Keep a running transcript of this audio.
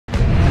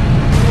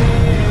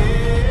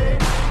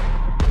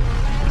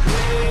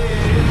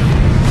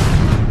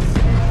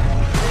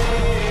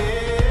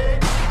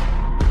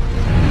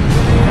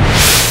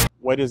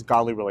what is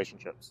godly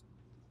relationships?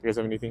 You guys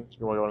have anything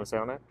you want to say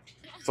on it?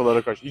 It's a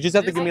little question. You just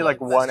have to give me like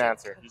one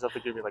answer. You just have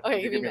to give me like,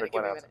 Okay, give me like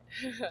one answer.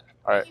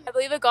 All right. I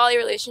believe a godly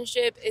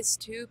relationship is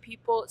two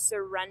people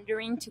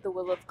surrendering to the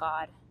will of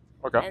God.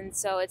 Okay. And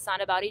so it's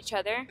not about each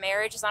other.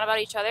 Marriage is not about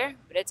each other,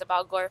 but it's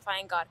about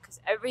glorifying God because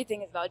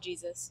everything is about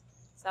Jesus.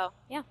 So,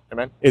 yeah.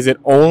 Amen. Is it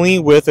only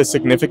with a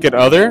significant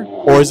other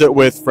or is it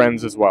with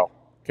friends as well?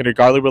 Can a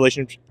godly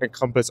relationship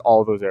encompass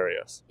all those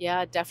areas?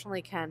 Yeah, it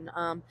definitely can.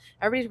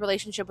 Everybody's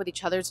relationship with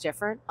each other is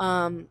different.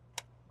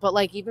 But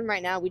like even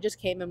right now, we just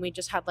came and we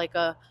just had like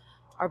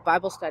our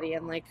Bible study,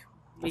 and like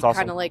we That's awesome.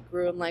 kind of like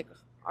grew in like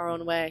our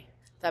own way.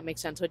 If that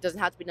makes sense. So it doesn't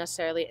have to be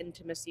necessarily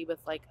intimacy with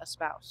like a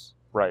spouse.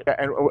 Right.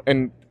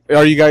 And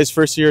are you guys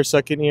first year,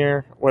 second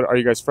year? What are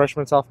you guys,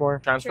 freshman,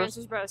 sophomore?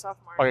 Transfers, brother,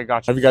 sophomore. Okay,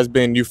 gotcha. Have you guys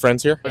been new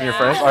friends here? Yeah. Your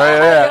friends? All right,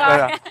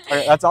 yeah.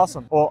 Okay, that's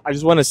awesome. Well, I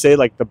just want to say,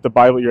 like, the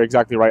Bible, you're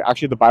exactly right.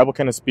 Actually, the Bible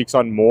kind of speaks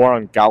on more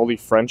on godly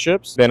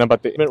friendships than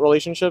about the intimate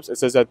relationships. It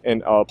says that,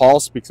 and Paul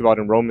speaks about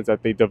in Romans,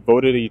 that they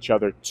devoted each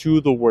other to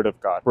the Word of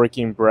God,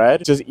 breaking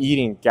bread, just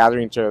eating,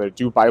 gathering each other,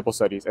 do Bible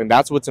studies, and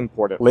that's what's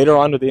important. Later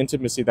on, with the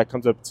intimacy, that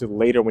comes up to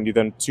later when you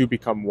then two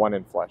become one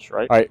in flesh,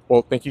 right? All right,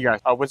 well, thank you guys.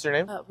 What's your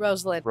name?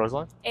 Rosalind.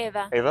 Rosalind?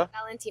 Ava.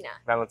 Valentina.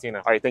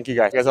 All right, thank you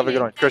guys. You guys have a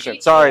good one.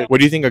 Christian, sorry. What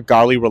do you think a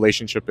godly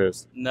relationship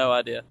is? No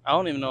idea. I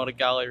don't even know what a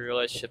godly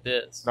relationship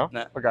is. No?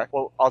 Okay.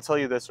 Well, I'll tell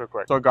you this real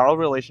quick. So a godly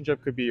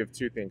relationship could be of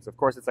two things. Of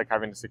course, it's like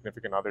having a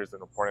significant other is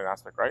an important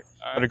aspect, right?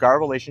 But a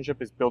godly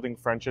relationship is building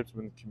friendships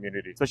within the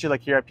community. Especially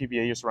like here at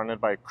PBA, you're surrounded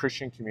by a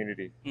Christian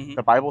community. Mm-hmm.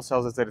 The Bible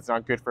tells us that it's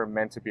not good for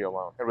men to be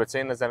alone. And what's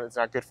saying is that it's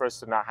not good for us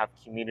to not have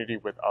community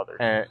with others.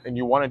 And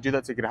you want to do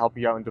that so it can help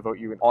you out and devote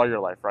you in all your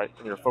life, right?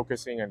 And you're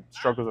focusing on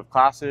struggles of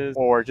classes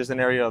or just an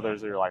area of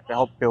others of your life to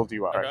help build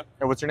you up. Okay. Right?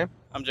 And what's your name?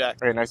 I'm Jack.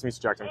 Okay, nice to meet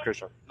you, Jack. I'm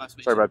Christian. Nice to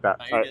meet Sorry you. about that.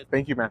 No, All you're right. good.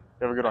 Thank you, man.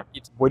 You have a good one.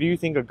 You too. What do you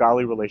think a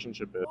godly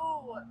relationship is?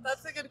 Oh,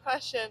 that's a good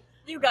question.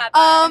 You got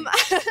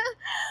that.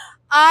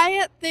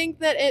 I think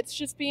that it's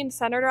just being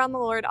centered around the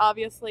Lord,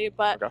 obviously,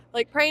 but Okay.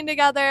 like praying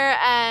together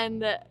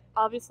and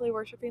obviously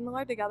worshiping the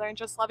Lord together and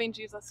just loving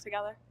Jesus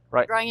together.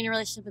 Growing in your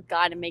relationship with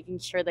God and making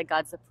sure that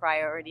God's a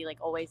priority, like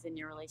always in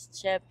your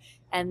relationship,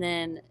 and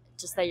then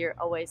just that you're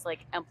always like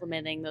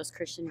implementing those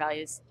Christian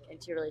values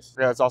into your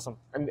relationship. Yeah, that's awesome.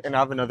 And I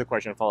have another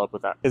question to follow up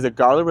with that. Is a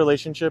godly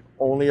relationship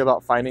only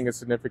about finding a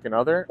significant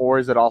other, or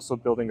is it also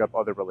building up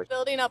other relationships?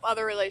 Building up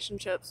other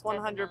relationships,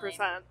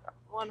 100%.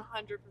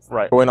 100%.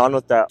 Right. Going on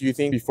with that, do you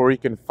think before you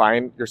can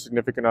find your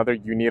significant other,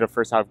 you need to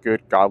first have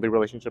good godly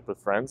relationship with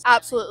friends?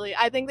 Absolutely.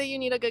 I think that you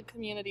need a good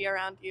community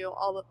around you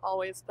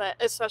always, but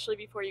especially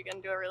before you get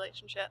into a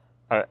relationship.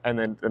 All right, and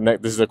then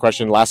this is a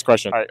question, last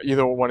question. All right,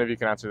 either one of you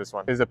can answer this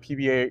one. Is a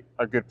PBA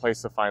a good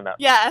place to find that?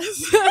 Yes.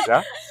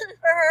 Yeah?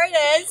 For her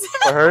it is.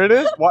 For her it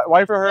is?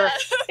 Why for her?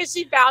 Because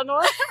she found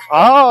one.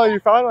 Oh, you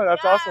found one.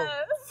 That's awesome.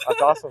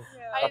 That's awesome.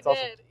 I That's did,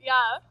 awesome.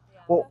 yeah.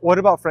 Well, what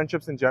about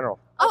friendships in general?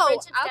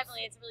 Friendships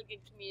definitely, it's a really good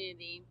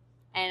community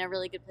and a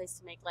really good place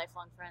to make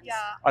lifelong friends. Yeah.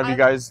 Have you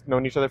guys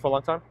known each other for a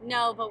long time?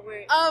 No, but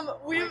we're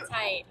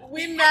tight.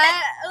 We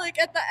met like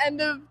at the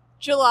end of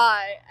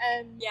July,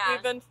 and Yeah.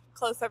 we've been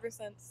close ever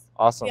since.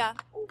 Awesome. Yeah.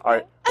 All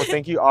right. Well,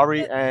 thank you,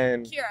 Ari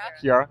and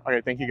Kiara.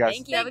 Okay, thank you guys.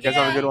 Thank you. Have a You guys good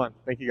have a good day. one.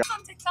 Thank you guys.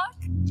 On TikTok?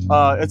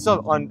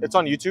 It's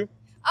on YouTube.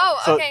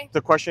 Oh, So okay.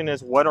 the question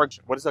is, what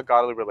is a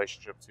godly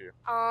relationship to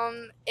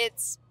you?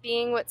 It's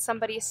being with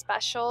somebody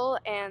special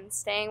and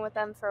staying with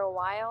them for a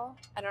while.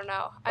 I don't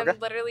know. Okay.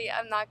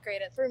 I'm not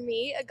great at. For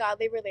me, a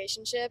godly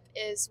relationship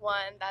is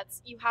one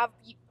that's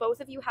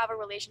both of you have a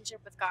relationship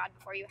with God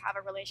before you have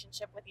a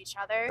relationship with each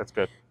other. That's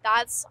good.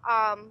 That's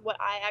what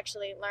I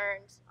actually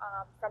learned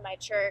from my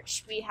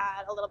church. We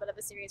had a little bit of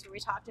a series where we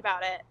talked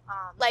about it.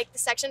 Like the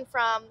section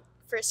from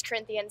 1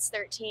 Corinthians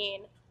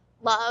 13.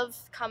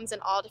 Love comes in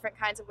all different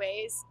kinds of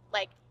ways.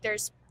 Like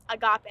there's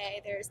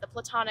agape, there's the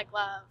platonic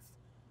love,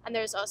 and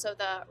there's also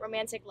the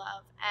romantic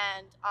love.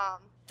 And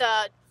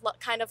the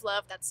kind of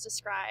love that's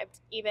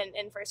described even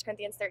in 1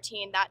 Corinthians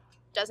 13, that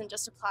doesn't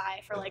just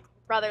apply for like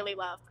brotherly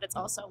love, but it's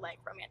also like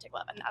romantic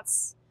love. And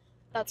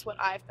that's what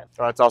I've been.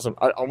 Oh, that's awesome.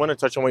 I want to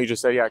touch on what you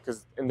just said. Yeah,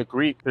 because in the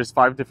Greek, there's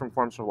 5 different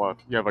forms of love.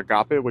 You have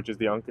agape, which is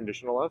the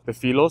unconditional love. The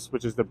philos,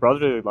 which is the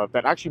brotherly love.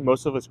 That actually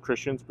most of us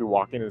Christians we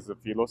walk in is the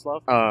philos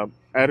love.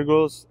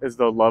 Ergos is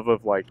the love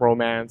of like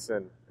romance,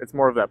 and it's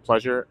more of that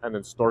pleasure. And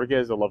then storge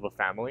is the love of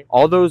family.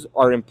 All those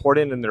are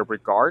important in their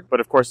regard, but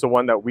of course the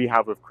one that we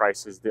have with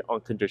Christ is the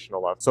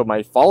unconditional love. So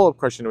my follow-up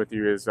question with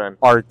you is then,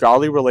 are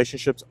godly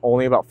relationships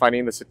only about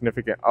finding the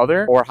significant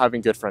other or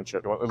having good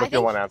friendship? Look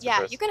at one answer. Yeah,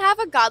 first. you can have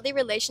a godly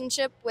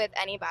relationship with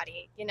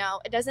anybody. You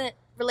know,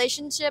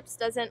 relationships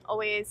doesn't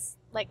always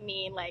like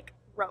mean like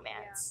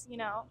romance, you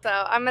know? So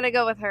I'm gonna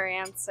go with her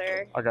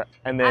answer. Okay.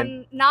 And then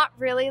I'm not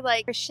really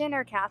like Christian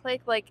or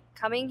Catholic. Like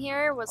coming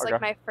here was Okay.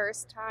 like my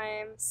first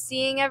time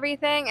seeing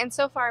everything, and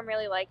so far I'm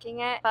really liking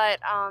it. But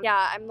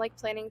yeah, I'm like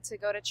planning to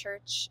go to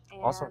church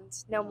and Awesome.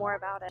 know more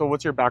about it. so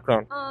what's your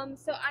background?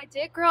 So I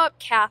did grow up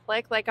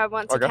Catholic. Like I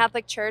went to Okay.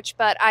 Catholic church,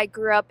 but I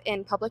grew up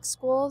in public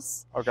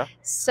schools. Okay.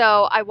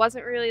 So I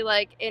wasn't really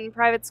like in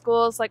private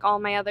schools like all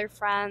my other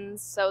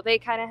friends. So they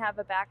kind of have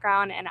a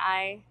background, and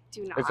I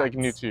do not. It's like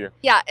new to you.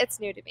 Yeah, it's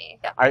new to me.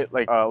 Yeah. I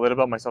like a little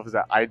about myself is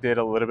that I did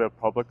a little bit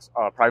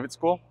of private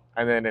school,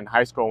 and then in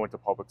high school I went to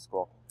public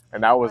school,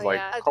 and that was Oh, like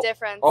yeah, a cul-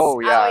 difference. Oh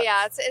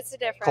yeah, It's a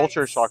difference.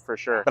 culture shock for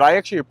sure. But I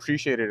actually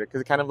appreciated it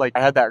because it kind of like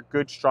I had that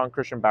good strong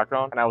Christian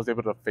background, and I was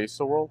able to face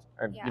the world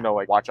and Yeah. you know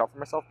like watch out for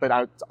myself. But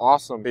it's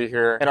awesome to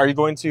hear. And are you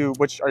going to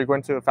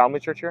a family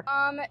church here?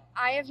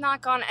 I have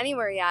not gone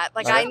anywhere yet.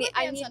 Like Okay.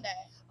 I need.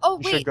 Oh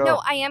You should wait, go.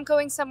 no, I am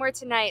going somewhere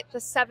tonight. The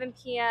 7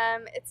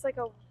 p.m. It's like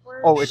a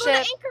worship. Oh, it's- Go to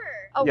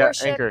Anchor. a Yeah,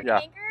 worship. Anchor, yeah.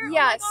 Anchor? Oh my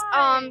Yes.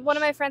 gosh. One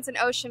of my friends in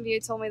Ocean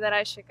View told me that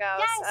I should go.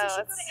 Yes, so you should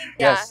go it's, to Anchor.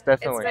 yeah, Yes,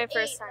 definitely. It's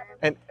my first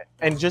time.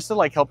 And just to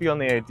like help you on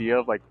the idea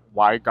of like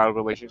why God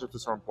relationships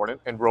is so important,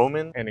 in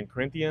Romans and in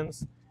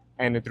Corinthians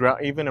and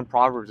throughout even in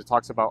Proverbs, it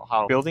talks about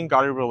how building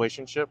godly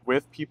relationship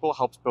with people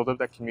helps build up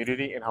that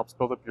community and helps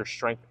build up your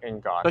strength in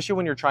God. Especially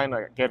when you're trying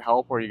to get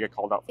help or you get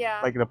called out. Yeah.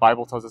 Like the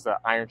Bible tells us that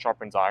iron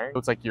sharpens iron. So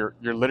it's like you're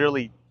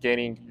literally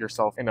getting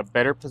yourself in a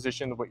better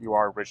position than what you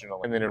are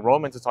originally. And then in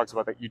Romans it talks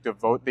about that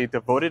they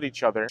devoted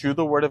each other to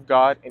the word of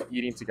God and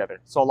eating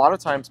together. So a lot of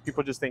times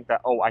people just think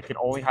that, oh, I can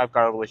only have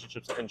godly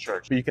relationships in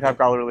church. But you can have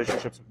godly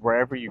relationships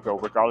wherever you go,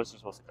 regardless you're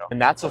supposed to go.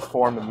 And that's a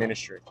form of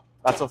ministry.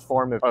 That's a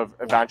form of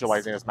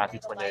evangelizing, as Matthew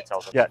 28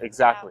 tells us. Yeah,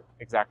 exactly.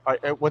 All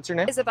right, what's your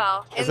name?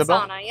 Isabel. In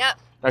Isabel? sauna. Yep.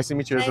 Nice to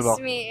meet you, Nice Isabel.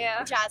 to meet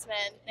you. Jasmine.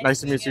 Nice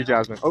to meet you,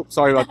 Jasmine. Oh,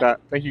 sorry about that.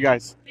 Thank you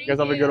guys. You guys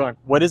have a good one.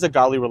 What is a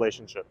godly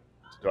relationship?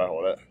 Do I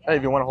hold it? Hey,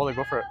 if you want to hold it,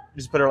 go for it.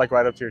 Just put it like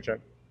right up to your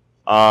chin.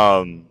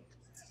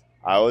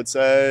 I would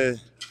say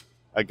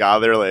a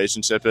godly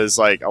relationship is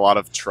like a lot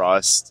of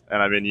trust,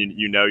 and I mean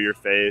you know your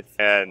faith,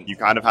 and you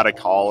kind of had a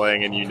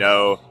calling, and you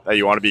know that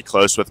you want to be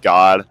close with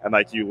God, and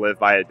like you live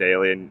by it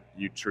daily, and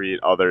you treat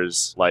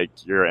others like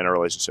you're in a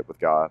relationship with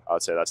God. I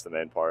would say that's the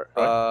main part.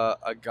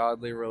 A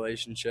godly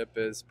relationship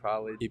is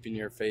probably keeping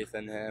your faith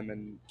in Him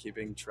and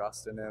keeping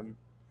trust in Him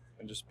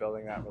and just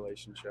building that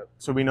relationship.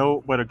 So we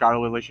know what a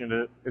godly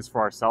relationship is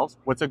for ourselves.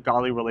 What's a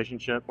godly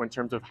relationship in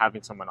terms of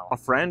having someone else? A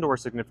friend or a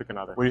significant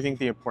other? What do you think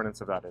the importance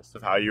of that is?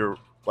 Of how you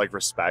like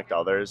respect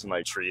others and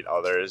like treat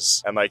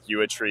others, and like you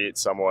would treat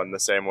someone the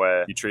same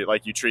way you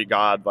treat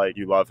God, like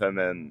you love Him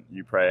and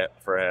you pray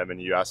for Him and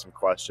you ask Him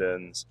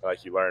questions,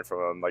 like you learn from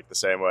Him, like the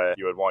same way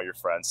you would want your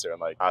friends to, and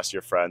like ask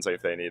your friends like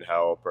if they need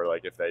help or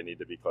like if they need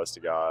to be close to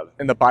God.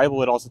 In the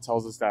Bible, it also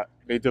tells us that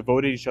they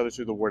devoted each other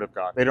to the Word of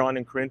God. Later on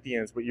in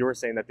Corinthians, what you were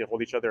saying that they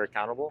hold each other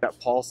accountable, that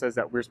Paul says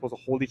that we're supposed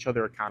to hold each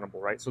other accountable,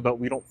 right? So that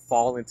we don't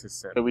fall into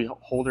sin, that we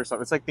hold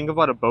ourselves. It's like, think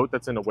about a boat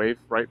that's in a wave,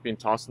 right? Being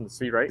tossed in the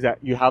sea, right? Is that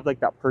you have like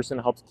that person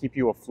who helps keep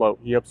you afloat.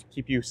 He helps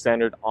keep you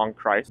centered on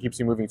Christ, keeps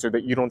you moving so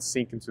that you don't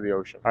sink into the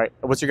ocean. All right,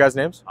 what's your guys'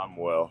 names? I'm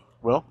Will.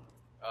 Will?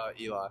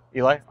 Eli.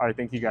 Eli? All right,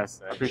 thank you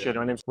guys. I appreciate it.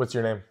 My name's... What's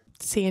your name?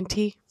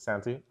 Santi.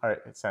 Santi? All right,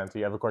 Santi,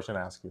 I have a question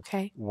to ask you.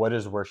 Okay. What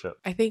is worship?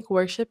 I think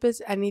worship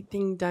is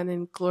anything done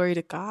in glory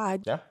to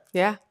God. Yeah?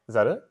 Yeah. Is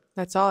that it?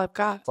 That's all I've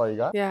got. That's all you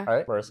got? Yeah. All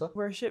right, Marissa?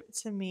 Worship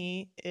to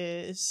me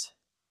is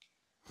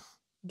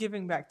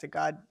giving back to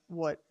God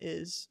what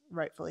is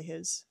rightfully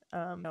His.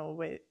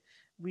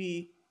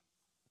 We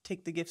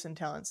take the gifts and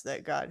talents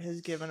that God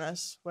has given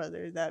us,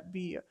 whether that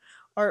be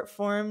art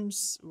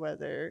forms,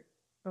 whether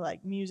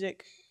like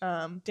music,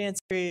 dance,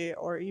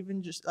 or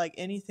even just like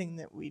anything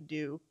that we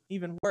do,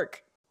 even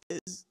work,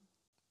 is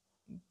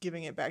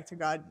giving it back to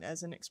God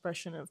as an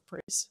expression of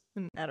praise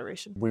and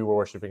adoration. We were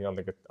worshiping on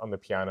the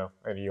piano,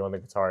 and you on the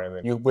guitar, and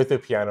then you with the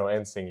piano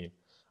and singing.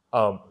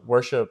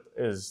 Worship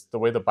is the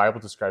way the Bible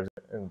describes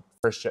it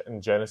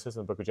in Genesis,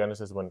 in the book of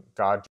Genesis, when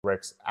God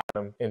directs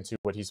Adam into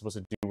what he's supposed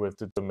to do with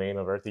the domain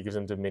of earth. He gives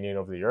him dominion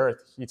over the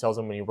earth. He tells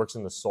him when he works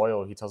in the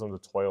soil, he tells him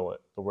to toil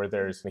it. The word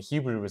there is in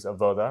Hebrew is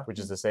avoda, which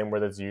is the same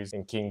word that's used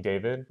in King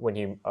David when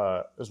he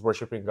is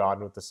worshiping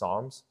God with the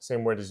Psalms.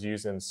 Same word is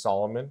used in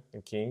Solomon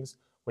in Kings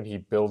when he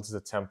builds the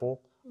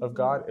temple of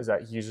God, is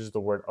that he uses the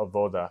word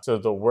avoda. So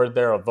the word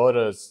there,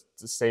 avoda, is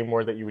the same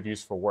word that you would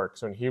use for work.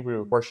 So in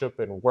Hebrew, worship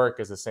and work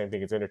is the same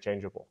thing. It's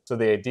interchangeable. So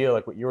the idea,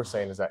 like what you were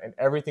saying, is that in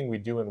everything we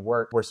do in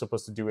work, we're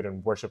supposed to do it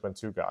in worship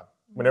unto God.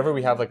 Whenever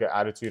we have like an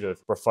attitude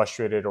of we're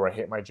frustrated or I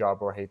hate my job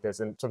or I hate this,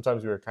 and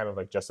sometimes we were kind of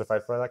like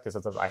justified for that because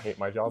sometimes I hate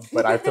my job,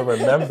 but I have to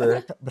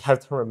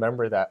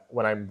remember that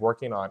when I'm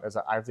working on is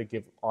that I have to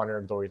give honor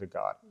and glory to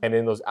God. And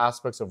in those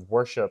aspects of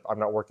worship, I'm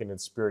not working in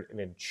spirit and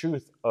in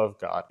truth of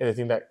God. And the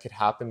thing that could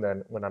happen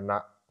then when I'm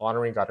not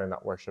honoring God in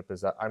that worship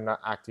is that I'm not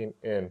acting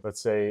in,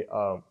 let's say,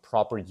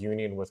 proper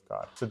union with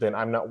God. So then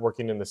I'm not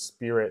working in the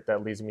spirit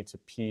that leads me to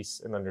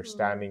peace and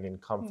understanding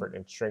and comfort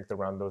and strength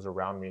around those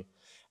around me.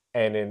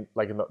 And in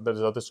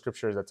there's other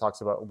scriptures that talks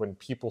about when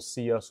people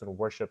see us in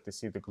worship, they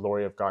see the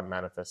glory of God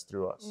manifest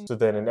through us. So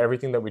then in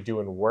everything that we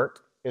do in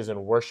work is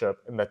in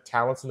worship, and the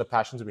talents and the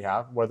passions we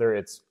have, whether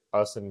it's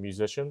us and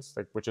musicians,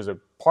 which is a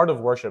part of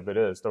worship, it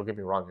is, don't get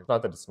me wrong, it's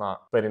not that it's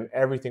not, but in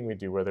everything we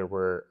do, whether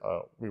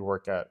we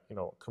work at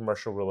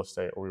commercial real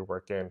estate or we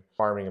work in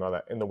farming and all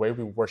that, in the way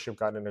we worship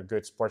God in a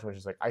good sportsmanship,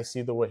 is I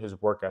see the way his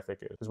work ethic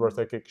is. His work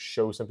ethic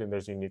shows something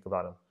that's unique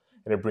about him,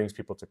 and it brings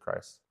people to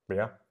Christ. But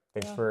yeah,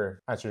 thanks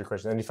for answering your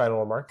question. Any final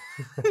remark?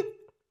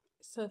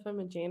 So if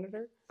I'm a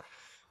janitor,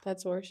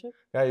 that's worship?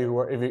 Yeah,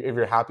 if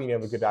you're happy and you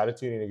have a good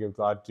attitude and you give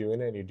God doing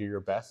it and you do your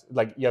best,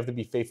 you have to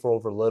be faithful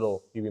over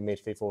little, you'll be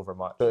made faithful over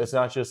much. So it's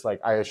not just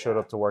I showed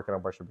up to work and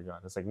I'm worshiping God.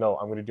 It's no,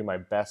 I'm going to do my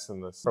best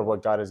in this for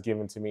what God has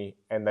given to me,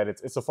 and that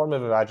it's a form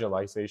of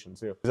evangelization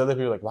too. Because other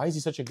people are why is he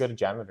such a good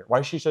janitor? Why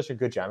is she such a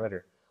good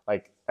janitor?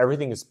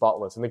 Everything is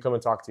spotless, and they come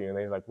and talk to you and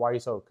they're why are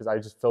you so? Because I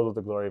just filled with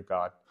the glory of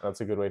God, and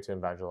that's a good way to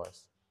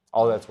evangelize.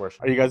 All that's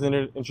worship. Are you guys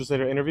interested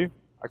in an interview?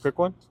 A quick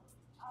one?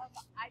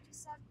 I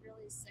just sound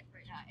really sick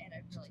right now, and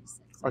I'm really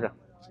sick. So okay.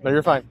 No,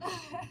 you're fine.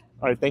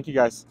 All right. Thank you,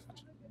 guys.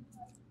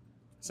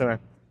 So, man.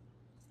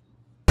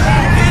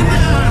 Can't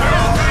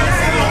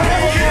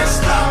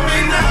stop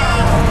me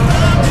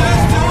now.